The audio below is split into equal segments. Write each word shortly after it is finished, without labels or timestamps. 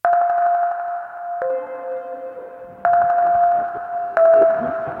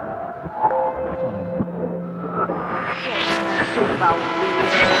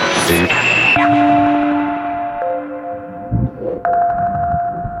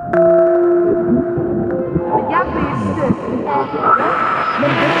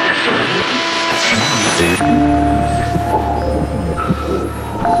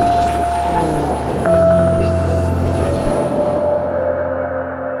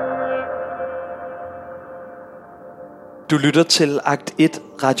Du lytter til Akt 1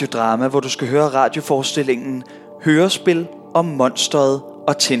 radiodrama, hvor du skal høre radioforestillingen Hørespil om monsteret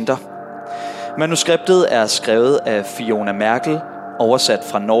og Tinder. Manuskriptet er skrevet af Fiona Merkel, oversat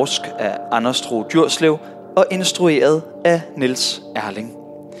fra norsk af Anders Tro Djurslev og instrueret af Niels Erling.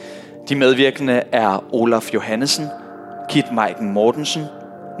 De medvirkende er Olaf Johannesen, Kit Maiken Mortensen,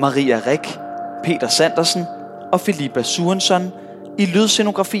 Maria Rik, Peter Sandersen og Filippa Surensson i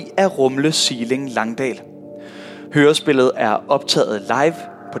lydscenografi af Rumle Siling Langdal. Hørespillet er optaget live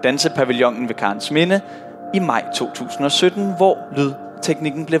på Dansepavillonen ved Karensminde i maj 2017, hvor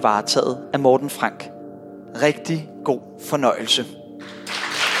lydteknikken blev varetaget af Morten Frank. Rigtig god fornøjelse.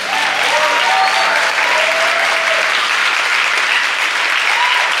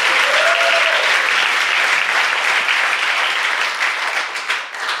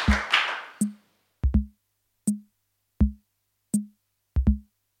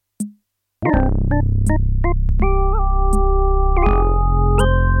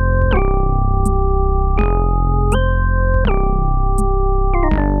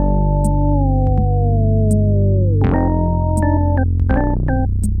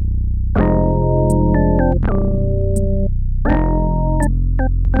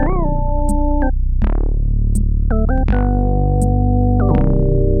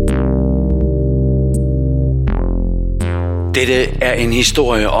 Dette er en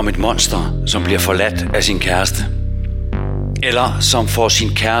historie om et monster, som bliver forladt af sin kæreste. Eller som får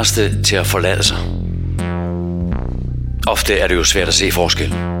sin kæreste til at forlade sig. Ofte er det jo svært at se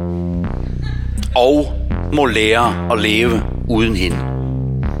forskel. Og må lære at leve uden hende.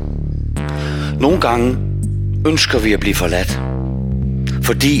 Nogle gange ønsker vi at blive forladt.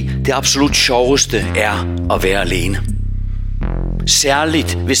 Fordi det absolut sjoveste er at være alene.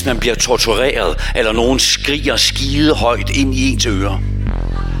 Særligt hvis man bliver tortureret, eller nogen skriger skide højt ind i ens ører.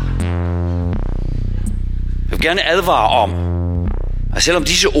 Jeg vil gerne advare om, at selvom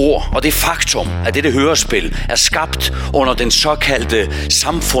disse ord og det faktum, at dette hørespil er skabt under den såkaldte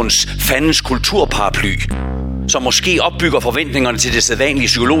samfundsfandens kulturparaply, som måske opbygger forventningerne til det sædvanlige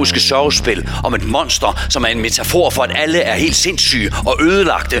psykologiske sørgespil om et monster, som er en metafor for, at alle er helt sindssyge og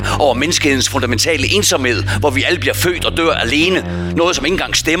ødelagte over menneskehedens fundamentale ensomhed, hvor vi alle bliver født og dør alene. Noget, som ikke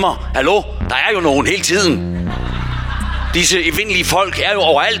engang stemmer. Hallo? Der er jo nogen hele tiden. Disse evindelige folk er jo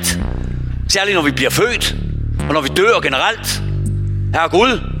overalt. Særligt når vi bliver født, og når vi dør generelt. Herre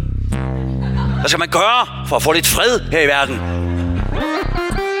Gud, hvad skal man gøre for at få lidt fred her i verden?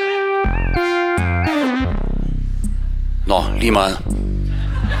 Nå, lige meget.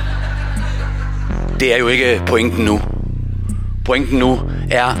 Det er jo ikke pointen nu. Pointen nu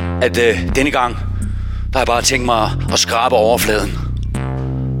er, at denne gang, der har jeg bare tænkt mig at skrabe overfladen.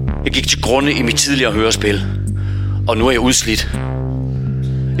 Jeg gik til grunde i mit tidligere hørespil, og nu er jeg udslidt.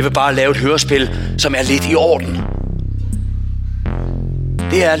 Jeg vil bare lave et hørespil, som er lidt i orden.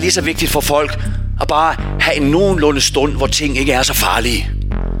 Det er lige så vigtigt for folk at bare have en nogenlunde stund, hvor ting ikke er så farlige.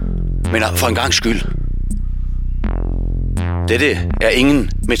 Men for en gangs skyld. Dette er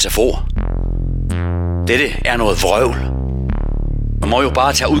ingen metafor. Dette er noget vrøvl. Man må jo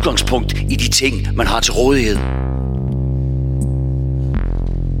bare tage udgangspunkt i de ting, man har til rådighed.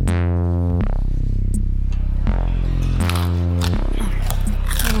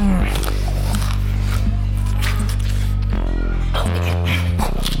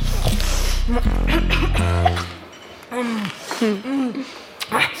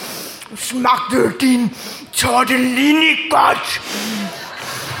 Smagte din tortellini godt?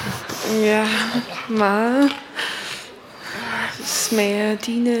 Ja, meget. Smager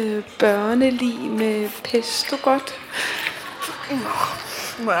dine børnelig med pesto godt?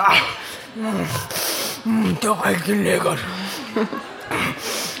 Ja. Det er rigtig lækkert.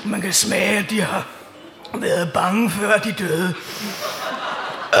 Man kan smage, at de har været bange før de døde.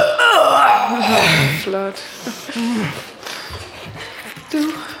 Flot. Du,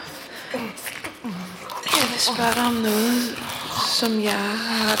 jeg vil spørge dig om noget, som jeg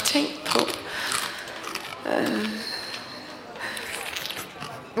har tænkt på.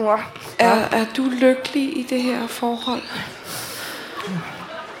 Er du lykkelig i det her forhold?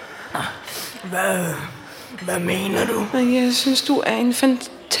 Hvad mener du? Jeg synes, du er en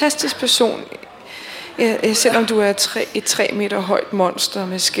fantastisk person. Ja, selvom du er et 3 meter højt monster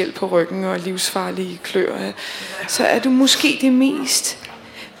med skæld på ryggen og livsfarlige klør, så er du måske det mest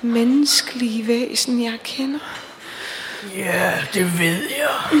menneskelige væsen, jeg kender. Ja, det ved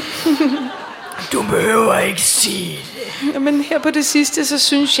jeg. Du behøver ikke sige det. Men her på det sidste, så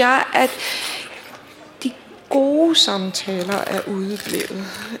synes jeg, at de gode samtaler er udeblevet.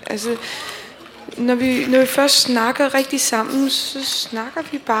 Altså, når vi først snakker rigtig sammen, så snakker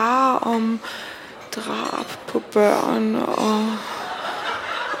vi bare om drab på børn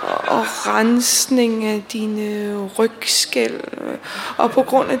og rensning af dine rygskæl. Og på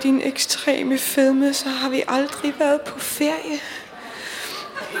grund af din ekstreme fedme, så har vi aldrig været på ferie.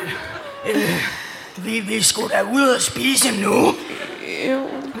 Vi skulle da ud og spise nu. Jo.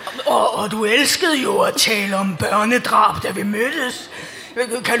 Og du elskede jo at tale om børnedrab, da vi mødtes.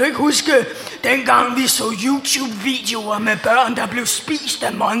 Kan du ikke huske, dengang vi så YouTube-videoer med børn, der blev spist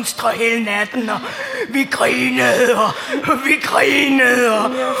af monstre hele natten, og vi grinede,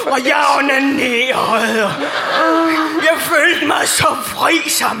 og jeg onanerede, og jeg følte mig så fri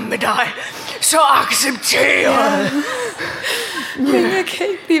sammen med dig, så accepteret. Men jeg kan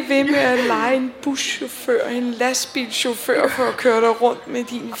ikke blive ved med at lege en buschauffør, en lastbilchauffør for at køre dig rundt med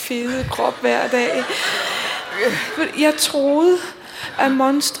din fede krop hver dag. Jeg troede, at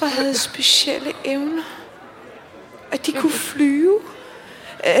monstre havde specielle evner. At de kunne flyve.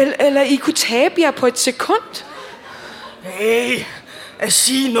 Eller I kunne tabe jer på et sekund. Hey, at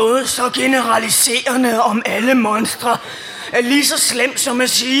sige noget så generaliserende om alle monstre er lige så slemt som at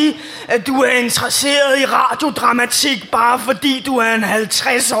sige, at du er interesseret i radiodramatik, bare fordi du er en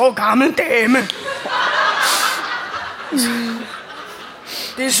 50 år gammel dame.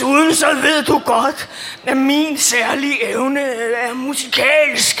 Desuden så ved du godt, at min særlige evne er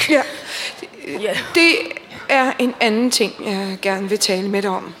musikalsk. Ja. Det er en anden ting, jeg gerne vil tale med dig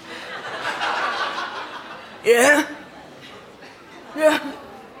om. Ja.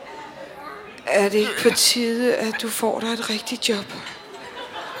 Er det ikke på tide, at du får dig et rigtigt job?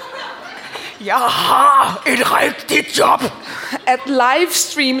 Jeg har et rigtigt job. At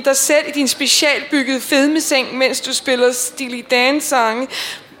livestreame dig selv i din specialbyggede fedmeseng, mens du spiller Steely Dan-sange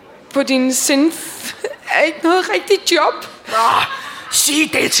på din synth, er ikke noget rigtigt job. Sig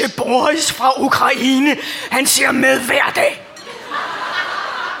det til Boris fra Ukraine. Han ser med hver dag.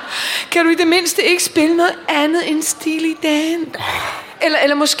 Kan du i det mindste ikke spille noget andet end Steely Dan?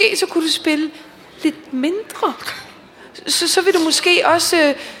 Eller måske så kunne du spille lidt mindre. Så vil du måske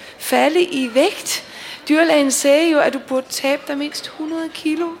også falde i vægt. Dyrlægen sagde jo, at du burde tabe dig mindst 100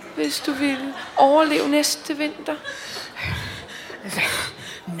 kilo, hvis du ville overleve næste vinter.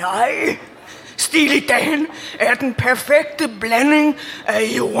 Nej. Steely Dan er den perfekte blanding af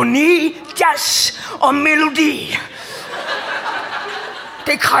ironi, jazz og melodi.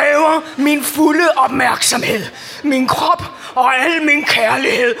 Det kræver min fulde opmærksomhed, min krop og al min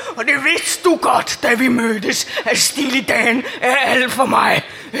kærlighed. Og det vidste du godt, da vi mødtes, at Steely Dan er alt for mig.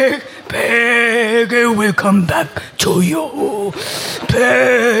 Peg, it will come back to you.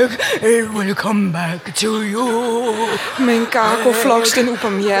 Peg, it will come back to you. Men Gargoflox, den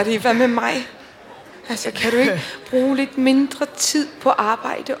ubarmhjertige, hvad med mig? Altså, kan du ikke bruge lidt mindre tid på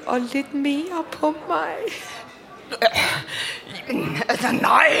arbejde og lidt mere på mig? Altså,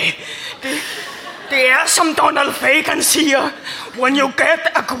 nej. Det er som Donald Fagan siger. When you get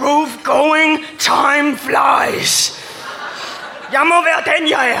a groove going, time flies. Jeg må være den,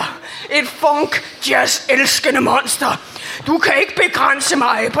 jeg er. Et funk-jazz-elskende monster. Du kan ikke begrænse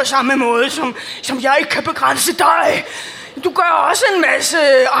mig på samme måde, som jeg ikke kan begrænse dig. Du gør også en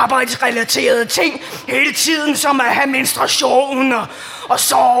masse arbejdsrelaterede ting hele tiden, som at have menstruation og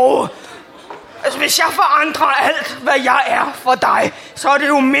sove. Altså, hvis jeg forandrer alt, hvad jeg er for dig, så er det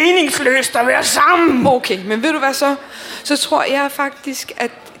jo meningsløst at være sammen. Okay, men ved du hvad så? Så tror jeg faktisk,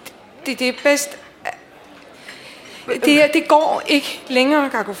 at det er bedst. Det går ikke længere,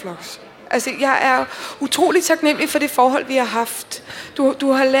 Gargoflox. Altså, jeg er utrolig taknemmelig for det forhold, vi har haft.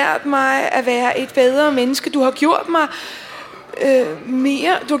 Du har lært mig at være et bedre menneske. Du har gjort mig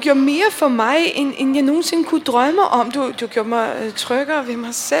mere. Du har gjort mere for mig, end jeg nogensinde kunne drømme om. Du har gjort mig tryggere ved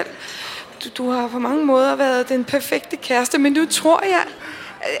mig selv. Du har på mange måder været den perfekte kæreste, men nu tror jeg,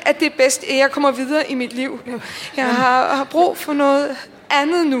 at det er bedst, at jeg kommer videre i mit liv. Jeg har brug for noget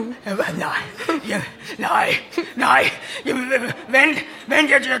andet nu. Nej. Vent,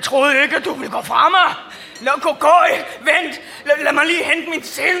 jeg troede ikke, at du ville gå fra mig. Gå. Vent. Lad mig lige hente min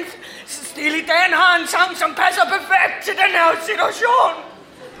synth. Steely Dan har en sang, som passer perfekt til den her situation.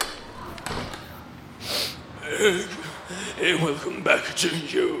 It will come back to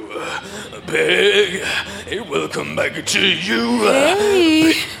you, Peg. It will come back to you.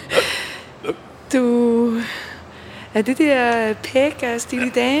 Hey. Du Er det der pæk af Steely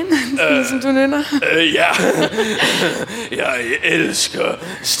Dan, som du nynner? Ja. Jeg elsker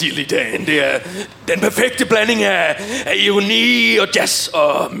Steely Dan. Det er den perfekte blanding af ironi og jazz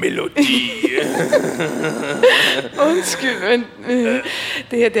og melodi. Undskyld, men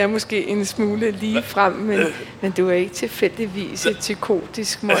det her det er måske en smule lige frem, men du er ikke tilfældigvis et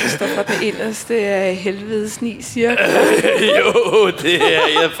psykotisk monster fra den inderste af helvedes 9 cirkler. Jo, det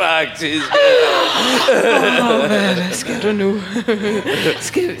er jeg faktisk. Hvad skal du nu?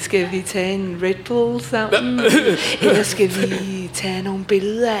 Skal vi tage en Red Bull sammen? Eller skal vi tage nogle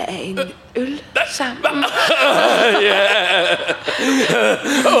billeder af en øl sammen? Ja.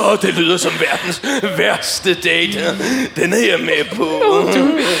 Det lyder som verdens værste date. Den er jeg med på.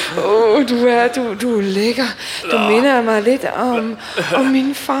 Du er lækker. Du minder mig lidt om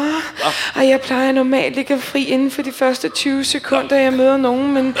min far. Og jeg plejer normalt ikke at fri inden for de første 20 sekunder, jeg møder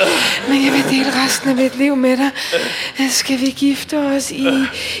nogen. Men jeg vil dele resten af mit liv med dig. Skal vi gifte os i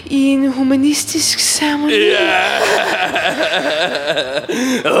en humanistisk ceremoni? Ja.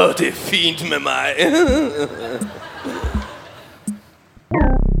 Det er fint med mig.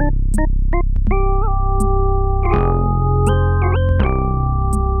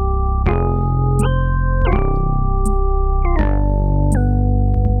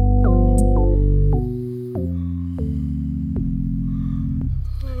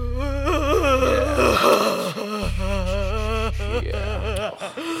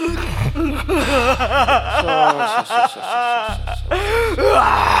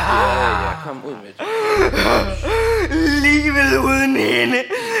 Kom ud med det. Livet uden hende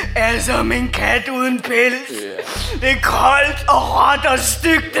er som en kat uden pels. Det er koldt og råt og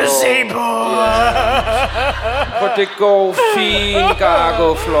stygt at se på. For det går fint,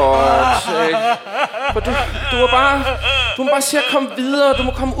 Gargoflox. Du må bare se at komme videre. Du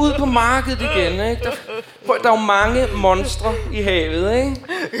må komme ud på markedet igen, ikke? Der er jo mange monstre i havet, ikke?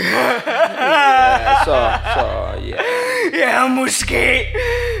 Ja. Ja, måske.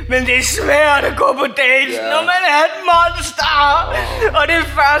 Men det er svært at gå på dates, når man er et monster. Og det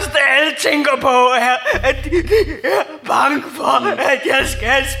første, alle tænker på, er, at de er bange for, at jeg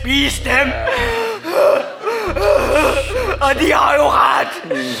skal spise dem. Og de har jo ret.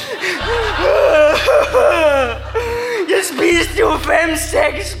 Jeg spiste jo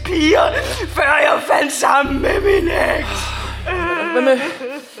 5-6 piger, før jeg fandt sammen med min eks.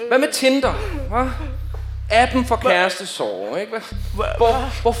 Hvad med Tinder? Hva? Appen for kærestesorg, ikke?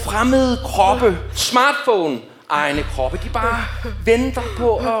 Hvor fremmede kroppe, smartphone, egne kroppe, de bare venter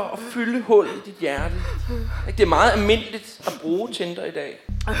på at fylde hul i dit hjerte. Det er meget almindeligt at bruge Tinder i dag.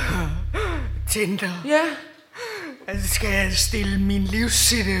 Tinder? Ja. Altså skal jeg stille min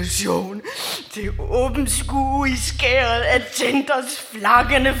livssituation til åbent skue i skæret af Tinders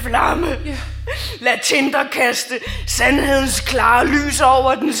flakkende flamme. Yeah. Lad Tinder kaste sandhedens klare lys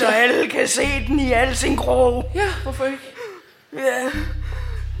over den, så alle kan se den i al sin grå. Ja, hvorfor ikke?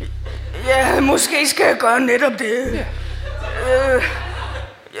 Ja, måske skal jeg gøre netop det.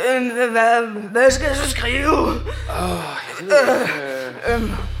 Hvad skal jeg så skrive?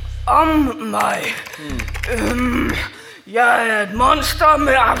 Om mig. Jeg er et monster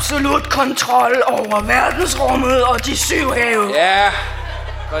med absolut kontrol over verdensrummet og de 7 have. Ja,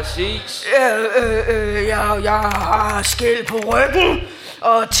 præcis. Jeg har skæld på ryggen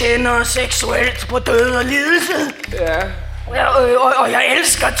og tænder seksuelt på død og lidelse. Ja. Og jeg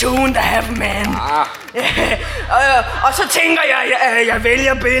elsker Two and a Half Men. Og så tænker jeg, at jeg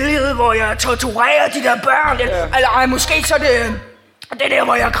vælger billedet, hvor jeg torturerer de der børn. Eller måske så det er der,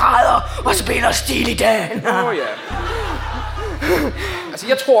 hvor jeg græder og spiller Steely Dan. Ja. Altså,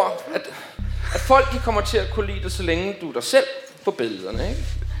 jeg tror, at folk de kommer til at kunne lide dig, så længe du er dig selv på billederne, ikke?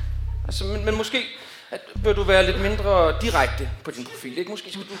 Altså, men måske bør du være lidt mindre direkte på din profil, ikke? Måske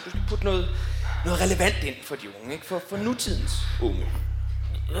skal du putte noget relevant ind for de unge, ikke? For nutidens unge.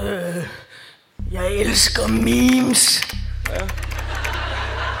 Jeg elsker memes. Ja.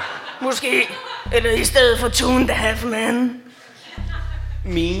 Måske, eller i stedet for Two and a Half Men.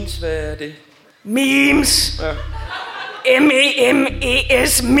 Memes, hvad er det? Memes. Ja.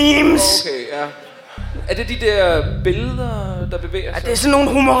 M-E-M-E-S, memes. Okay, ja. Er det de der billeder, der bevæger sig? Ja, det er sådan nogle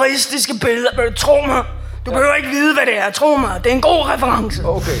humoristiske billeder. Tro mig. Du behøver ikke vide, hvad det er. Tro mig. Det er en god reference.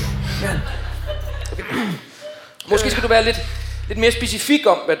 Okay. Ja. Måske skal du være lidt mere specifik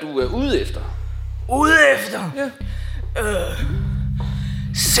om, hvad du er ude efter. Ude efter? Ja.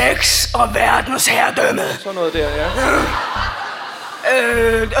 Sex og verdens herredømme. Sådan noget der, ja.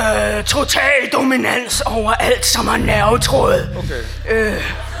 Total dominans over alt, som er nervetråd. Okay.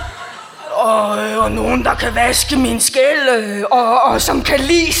 Og nogen, der kan vaske min skæld, og som kan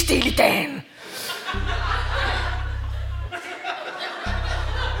lide Steely Dan.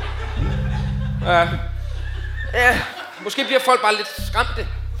 Ja. Måske bliver folk bare lidt skræmte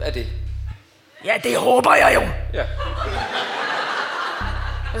af det. Ja, det håber jeg jo. Ja.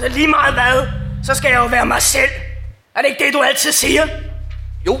 Altså lige meget hvad, så skal jeg jo være mig selv. Er det ikke det, du altid siger?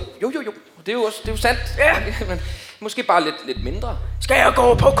 Jo. Det er jo sandt. Ja. Men måske bare lidt mindre. Skal jeg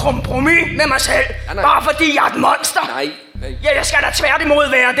gå på kompromis med mig selv? Nej. Bare fordi jeg er et monster? Nej. Ja, jeg skal da tværtimod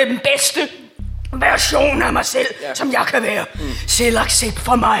være den bedste version af mig selv, som jeg kan være. Selvaccept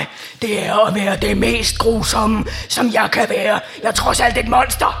for mig, det er at være det mest grusomme, som jeg kan være. Jeg er trods alt et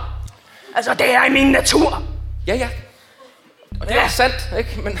monster. Altså, det er i min natur. Ja. Og det er sandt,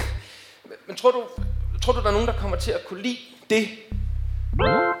 ikke? Men tror du, der er nogen, der kommer til at kunne lide det?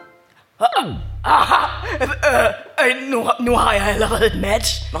 Nu har jeg allerede et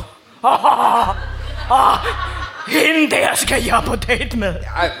match. Nå. Hende der skal jeg på date med.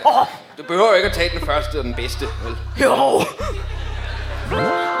 Ej, du behøver jo ikke at tage den første og den bedste, vel? Jo.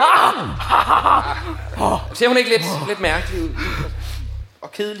 Ser hun ikke lidt mærkelig ud?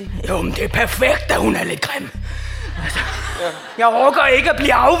 Og kedelig? Jo, men det er perfekt, at hun er lidt grim. Altså, jeg orker ikke at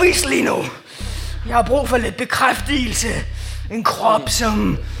blive afvist lige nu. Jeg har brug for lidt bekræftelse. En krop,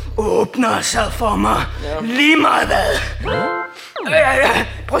 som åbner sig for mig. Lige meget hvad.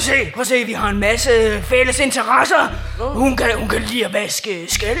 Prøv at se, vi har en masse fælles interesser. Hun kan lide at vaske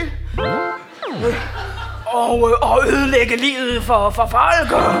skæld. Og ødelægge livet for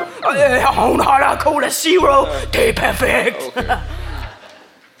folk. Og hun holder Cola Zero. Det er perfekt. Okay.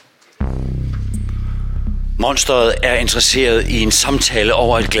 Monsteret er interesseret i en samtale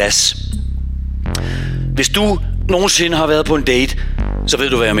over et glas. Hvis du nogensinde har været på en date, så ved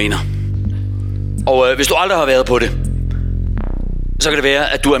du, hvad jeg mener. Og hvis du aldrig har været på det, så kan det være,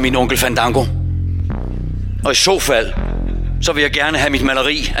 at du er min onkel Fandango. Og i så fald, så vil jeg gerne have mit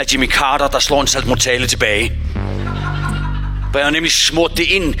maleri af Jimmy Carter, der slår en saltmortale tilbage. For jeg har nemlig smurt det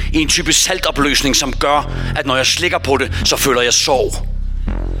ind i en type saltopløsning, som gør, at når jeg slikker på det, så føler jeg sorg.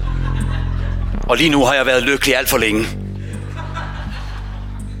 Og lige nu har jeg været lykkelig alt for længe.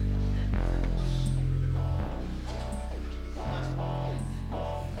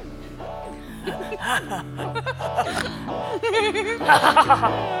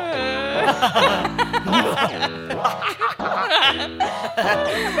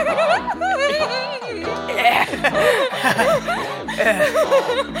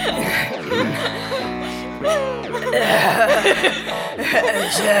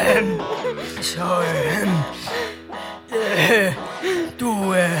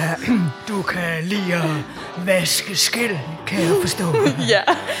 Du kan lide at vaske skæld, kan jeg forstå. Ja,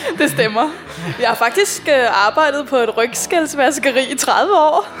 det stemmer. Jeg har faktisk arbejdet på et rygskældsvaskeri i 30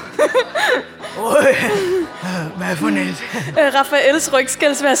 år. Hvad for net? Rafaels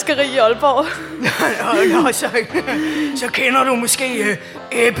rygskældsvaskeri i Aalborg. Nå, så kender du måske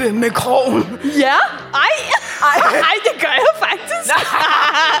Ebbe med krogen. Ja? Ej, det gør jeg faktisk.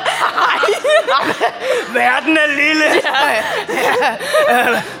 Verden er lille.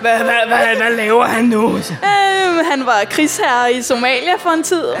 Hvad laver han nu? Han var krigsherre i Somalia for en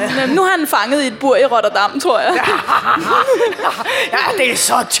tid. Nu har han fanget i et bur i Rotterdam, tror jeg. Ja, det er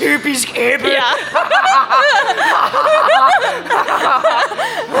så typisk Ebbe. Ja.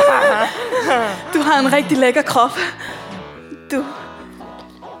 Du har en rigtig lækker krop. Du.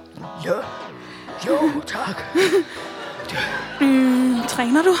 Jo, tak.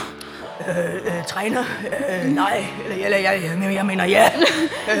 Træner du? Træner? Nej, jeg mener ja.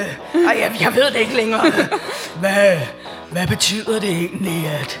 Jeg ved det ikke længere. Hvad betyder det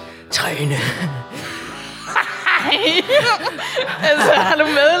egentlig at træne? Altså, har du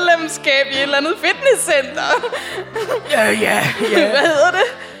medlemskab i et eller andet fitnesscenter? Ja. Hvad hedder det?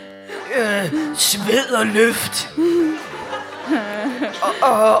 Sved og løft.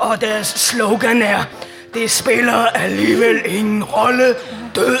 Og deres slogan er: det spiller alligevel ingen rolle.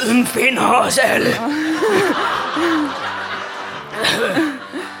 Døden finder os alle.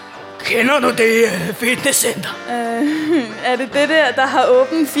 Kender du det fitnesscenter? Er det der har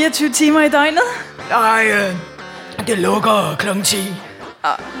åbent 24 timer i døgnet? Nej, det lukker kl. 10.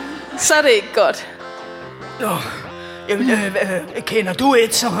 Så er det ikke godt. Nå, kender du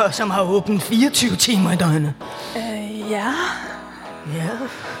et, som har åbent 24 timer i døgnet? Ja. Ja.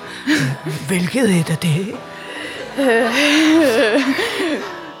 Hvilket et er det?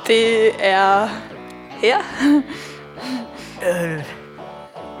 Det er her.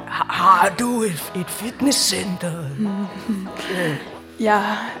 Har du et fitnesscenter?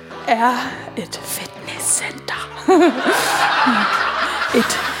 Jeg er et fitnesscenter.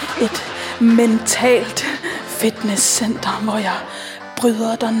 Et mentalt fitnesscenter, hvor jeg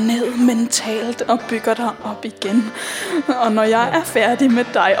bryder dig ned mentalt og bygger dig op igen. Og når jeg er færdig med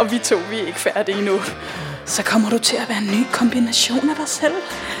dig, og vi er ikke færdige endnu, så kommer du til at være en ny kombination af dig selv.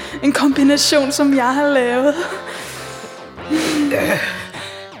 En kombination, som jeg har lavet.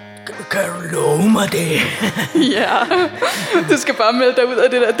 Kan du love mig det? Ja, du skal bare melde dig ud af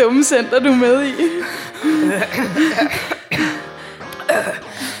det der dumme center, du er med i.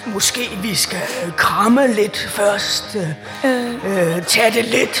 Måske vi skal kramme lidt først. Tag det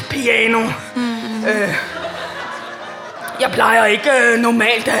lidt, piano. Jeg plejer ikke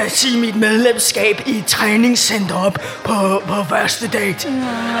normalt at sige mit medlemskab i et træningscenter op på første date.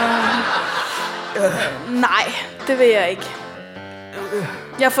 Nej, det vil jeg ikke.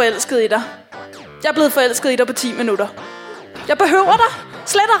 Jeg er forelsket i dig. Jeg er blevet forelsket i dig på 10 minutter. Jeg behøver dig.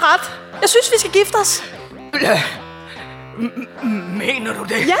 Slet og ret. Jeg synes, vi skal gifte os. Mener du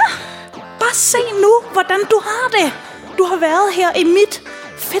det? Ja. Bare se nu, hvordan du har det. Du har været her i mit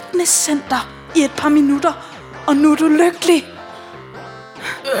fitnesscenter i et par minutter, og nu er du lykkelig.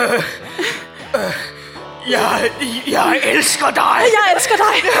 Jeg elsker dig. Jeg elsker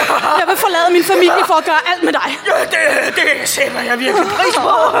dig. Jeg vil forlade min familie for at gøre alt med dig. Det sætter jeg virkelig pris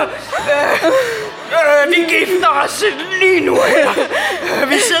på. Vi gifter os lige nu her.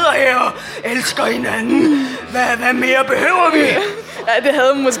 Vi sidder her og elsker hinanden. Hvad mere behøver vi? Ja, det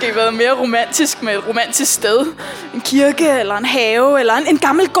havde måske været mere romantisk med et romantisk sted. En kirke eller en have eller en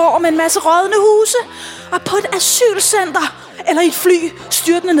gammel gård med en masse rådne huse. Og på et asylcenter eller i et fly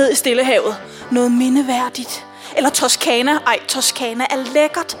styrtende ned i Stillehavet. Noget mindeværdigt. Eller Toskana. Ej, Toskana er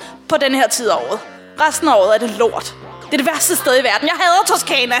lækkert på den her tid af året. Resten af året er det lort. Det er det værste sted i verden. Jeg hader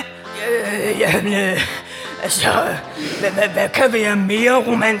Toskana. Hvad kan være mere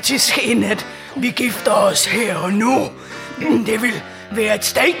romantisk end at vi gifter os her og nu? Det vil være et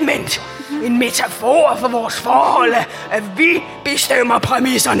statement. En metafor for vores forhold, at vi bestemmer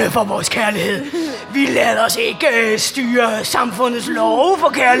præmisserne for vores kærlighed. Vi lader os ikke styre samfundets love for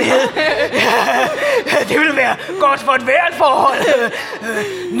kærlighed. Det vil være godt for et hvert forhold.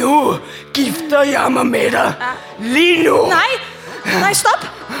 Nu gifter jeg mig med dig. Lige nu. Nej, stop.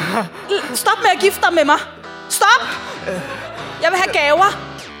 Stop med at gifte dig med mig. Stop. Jeg vil have gaver.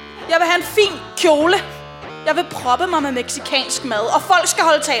 Jeg vil have en fin kjole. Jeg vil proppe mig med mexicansk mad, og folk skal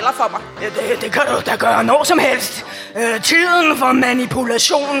holde taler for mig. Ja, det kan du da gøre når som helst. Tiden for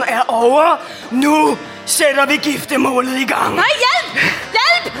manipulation er over. Nu sætter vi giftemålet i gang. Nej, hjælp!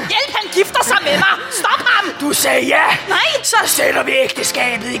 Hjælp, han gifter sig med mig. Stop ham! Du sagde ja. Nej. Så sætter vi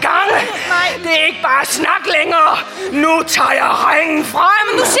ægteskabet i gang. Nej. Det er ikke bare snak længere. Nu tager jeg ringen frem.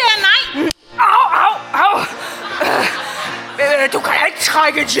 Men nu siger jeg nej. Au. Du kan ikke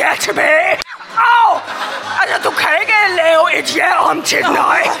trække et ja tilbage. Altså, du kan ikke lave et ja om til et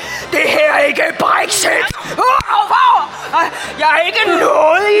nej. Det her er ikke Brexit. Jeg er ikke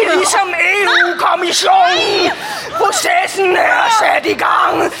noget i ligesom EU-kommissionen. Processen er sat i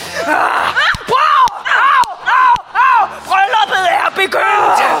gang. Brylluppet er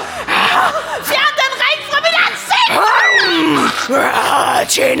begyndt. Fjern den ring fra mit ansigt!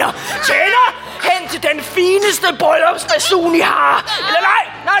 Tjener! Hent den fineste bryllupsperson, I har. Eller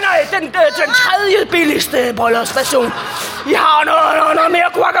nej, den tredje billigste bryllupsperson. I har noget mere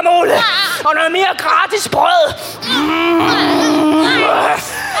guacamole. Og noget mere gratis brød.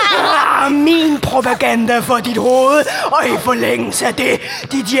 Min propaganda for dit hoved. Og i forlængelse af det,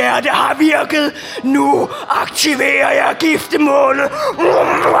 dit hjerte har virket. Nu aktiverer jeg giftemålet.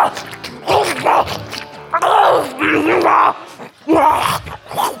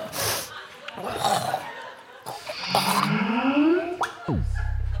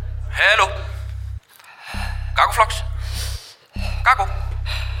 Hallo? Gagoflox? Gago?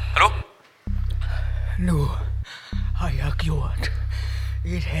 Hallo? Nu har jeg gjort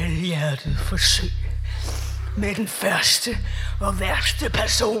et halvhjertet forsøg med den første og værste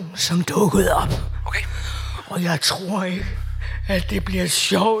person, som dukkede op. Okay. Og jeg tror ikke, at det bliver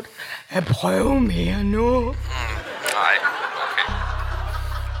sjovt at prøve mere nu. Nej, okay.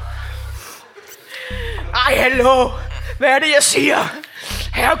 Ej, hallo. Hvad er det, jeg siger?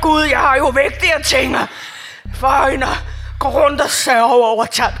 Herregud, jeg har jo vigtigere ting for øjne. Gå rundt og sørge over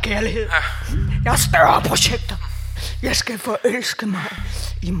tabt kærlighed. Ja. Jeg har større projekter. Jeg skal forelske mig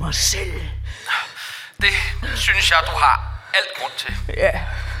i mig selv. Det synes jeg, du har alt grund til. Ja.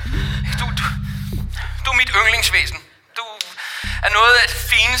 Du er mit yndlingsvæsen. Du er noget af det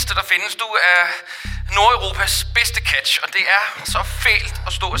fineste, der findes. Du er Nordeuropas bedste catch, og det er så fælt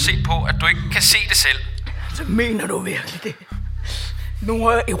at stå og se på, at du ikke kan se det selv. Så mener du virkelig det?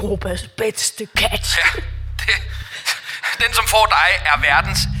 Nordeuropas bedste catch? Ja, den som får dig er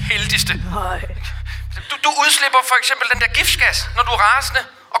verdens heldigste. Nej. Du udslipper for eksempel den der giftgas, når du er rasende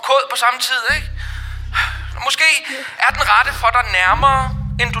og kåd på samme tid, ikke? Måske er den rette for dig nærmere,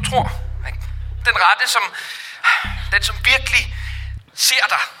 end du tror. Ikke? Den rette, som virkelig ser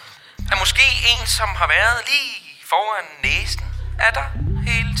dig, er måske en, som har været lige foran næsen af dig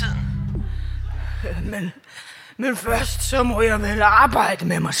hele tiden. Men først så må jeg vel arbejde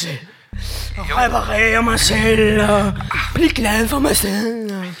med mig selv. Og reparere mig selv og blive glad for mig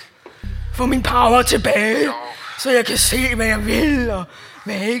selv. Og få min power tilbage, så jeg kan se, hvad jeg vil og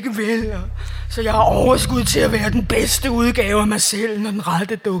hvad jeg ikke vil. Og så jeg har overskud til at være den bedste udgave af mig selv, når den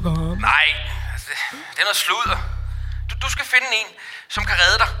rette dukker op. Nej, det er noget sludder. Du skal finde en, som kan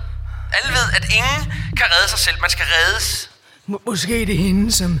redde dig. Alle ved, at ingen kan redde sig selv. Man skal reddes. Måske det er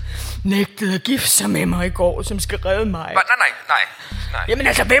hende, som nægtede at gifte sig med mig i går, som skal redde mig. Nej. Jamen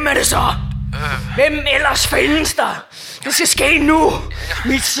altså, hvem er det så? Hvem ellers findes der? Det skal ske nu.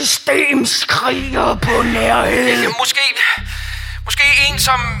 Mit system skriger på nærhed. Måske en,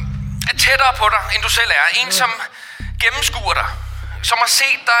 som er tættere på dig, end du selv er. En, som gennemskuer dig. Som har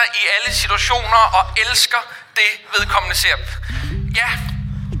set dig i alle situationer og elsker det, vedkommende ser. Ja,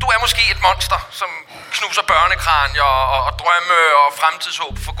 du er måske et monster, som knuser børnekranier og drømme og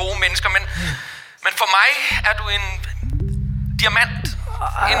fremtidshåb for gode mennesker, men for mig er du en diamant.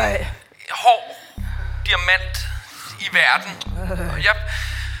 En hård diamant i verden.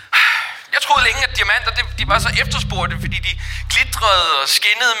 Jeg troede længe, at diamanter de var så efterspurgte, fordi de glitrede og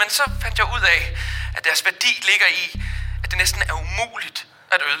skinnede, men så fandt jeg ud af, at deres værdi ligger i, at det næsten er umuligt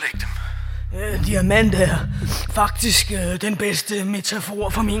at ødelægge dem. Diamant er faktisk den bedste metafor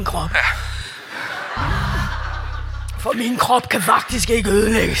for min krop. Ja. For min krop kan faktisk ikke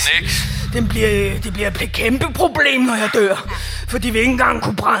ødelægges. Det bliver et kæmpe problem, når jeg dør. For de vil ikke engang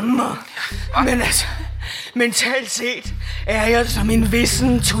kunne brænde mig. Men altså, mentalt set er jeg som en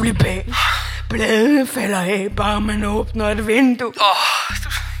vissen tulipan. Bladene falder af, bare man åbner et vindue.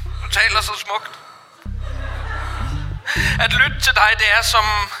 Du taler så smukt. At lytte til dig, det er som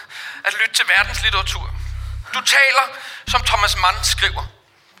at lytte til verdenslitteratur. Du taler, som Thomas Mann skriver.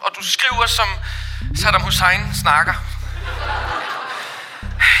 Og du skriver, som Saddam Hussein snakker.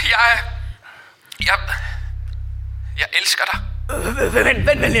 Jeg elsker dig.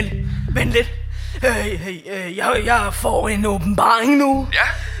 Vent lidt. Jeg får en åbenbaring nu. Ja.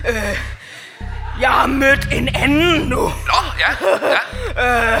 Jeg har mødt en anden nu. Nå, ja.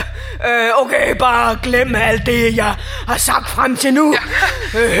 Okay, bare glem alt det, jeg har sagt frem til nu.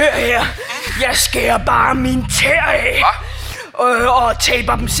 Ja. Hør her. Jeg skærer bare mine tæer af. Og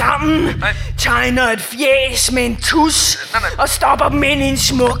taper dem sammen. Tegner et fjæs med en tus. Og stopper dem ind i en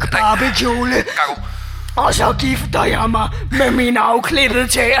smuk barbekjole. Og så gifter jeg mig med mine afklippede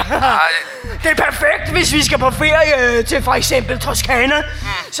tæer. Det er perfekt, hvis vi skal på ferie til for eksempel Toskana.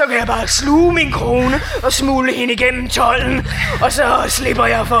 Så kan jeg bare sluge min krone og smule hende igennem tolden. Og så slipper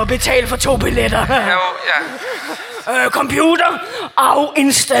jeg for at betale for 2 billetter. Computer,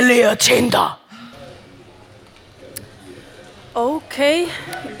 afinstaller Tinder. Okay.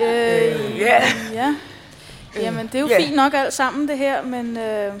 Ja. Jamen, det er jo fint nok alt sammen, det her, men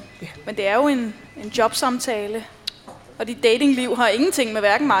det er jo en jobsamtale. Og dit datingliv har ingenting med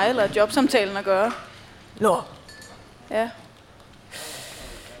hverken mig eller jobsamtalen at gøre. Nå. Ja.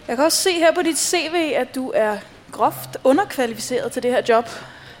 Jeg kan også se her på dit CV, at du er groft underkvalificeret til det her job.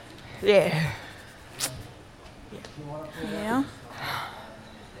 Ja.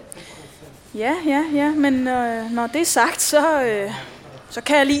 Ja, men når det er sagt, så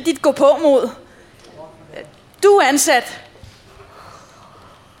kan jeg lide dit gå på mod. Du er ansat.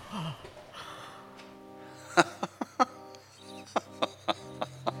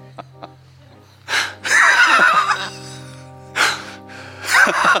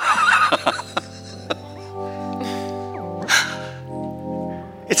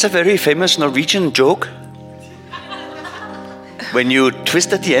 It's a very famous Norwegian joke. When you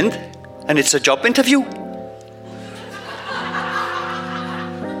twist at the end, and it's a job interview.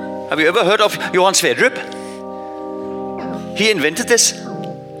 Have you ever heard of Johan Sverdrup? He invented this.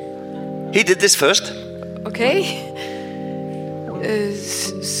 He did this first. Okay.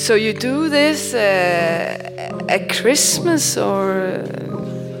 So you do this at Christmas or?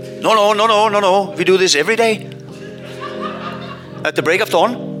 No. We do this every day. At the break of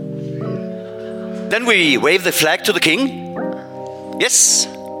dawn. Then we wave the flag to the king. Yes.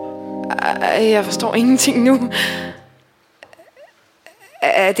 Jeg forstår ingenting nu.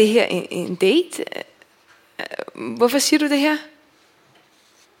 Er det her en date? Hvorfor siger du det her?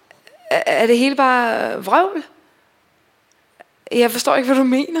 Er det hele bare vrøvl? Jeg forstår ikke, hvad du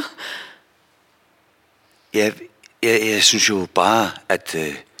mener. Ja, jeg synes jo bare,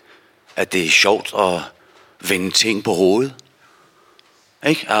 at det er sjovt vende ting på hovedet.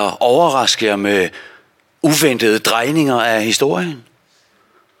 Ikke? At overraske jer med uventede drejninger af historien.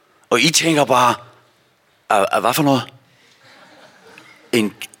 Og I tænker bare, hvad for noget?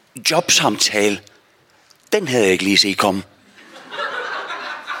 En jobsamtale, den havde jeg ikke lige set komme.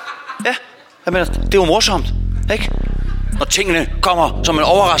 Ja, jeg mener, det er jo morsomt, ikke? Når tingene kommer som en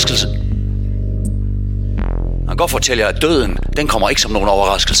overraskelse. Jeg kan godt fortælle jer, at døden, den kommer ikke som nogen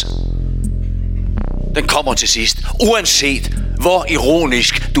overraskelse. Den kommer til sidst, uanset hvor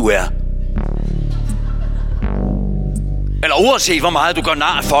ironisk du er. Eller uanset hvor meget du gør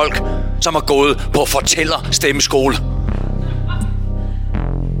nar af folk, som har gået på fortællerstemmeskole.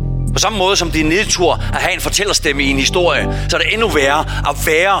 På samme måde som det er nedtur at have en fortællerstemme i en historie, så er det endnu værre at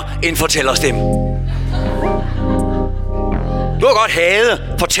være en fortællerstemme. Du har godt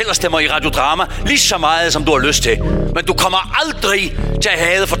hade fortællerstemmer i radiodrama lige så meget, som du har lyst til. Men du kommer aldrig til at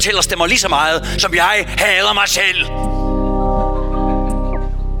hade fortællerstemmer lige så meget, som jeg hader mig selv.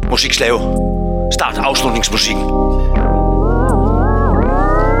 Musikslave. Start afslutningsmusikken.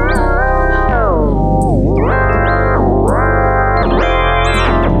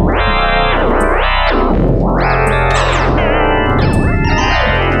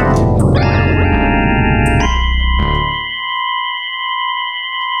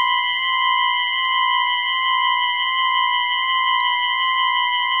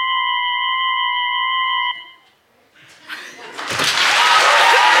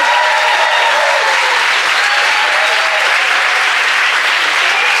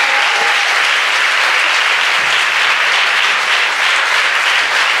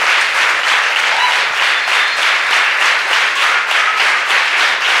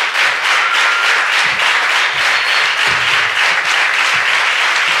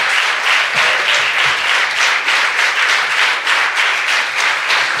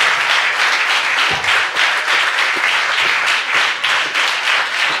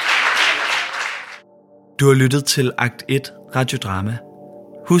 Du har lyttet til Akt 1 Radiodrama.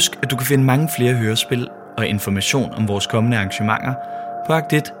 Husk, at du kan finde mange flere hørespil og information om vores kommende arrangementer på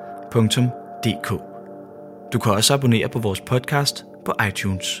akt1.dk. Du kan også abonnere på vores podcast på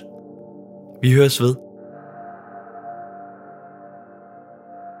iTunes. Vi høres ved.